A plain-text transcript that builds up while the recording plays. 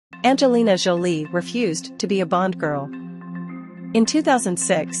Angelina Jolie refused to be a Bond girl. In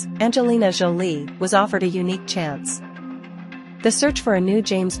 2006, Angelina Jolie was offered a unique chance. The search for a new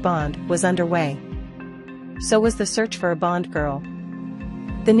James Bond was underway. So was the search for a Bond girl.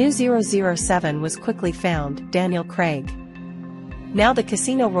 The new 007 was quickly found, Daniel Craig. Now the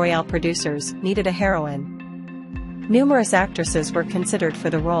Casino Royale producers needed a heroine. Numerous actresses were considered for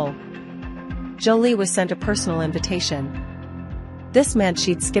the role. Jolie was sent a personal invitation. This meant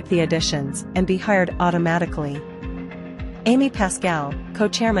she'd skip the auditions and be hired automatically. Amy Pascal,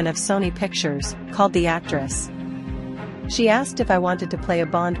 co-chairman of Sony Pictures, called the actress. She asked if I wanted to play a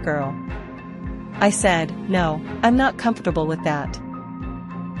Bond girl. I said, "No, I'm not comfortable with that.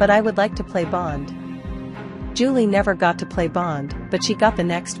 But I would like to play Bond." Julie never got to play Bond, but she got the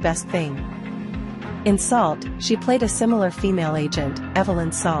next best thing. In Salt, she played a similar female agent,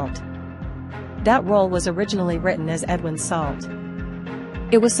 Evelyn Salt. That role was originally written as Edwin Salt.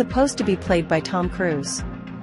 It was supposed to be played by Tom Cruise.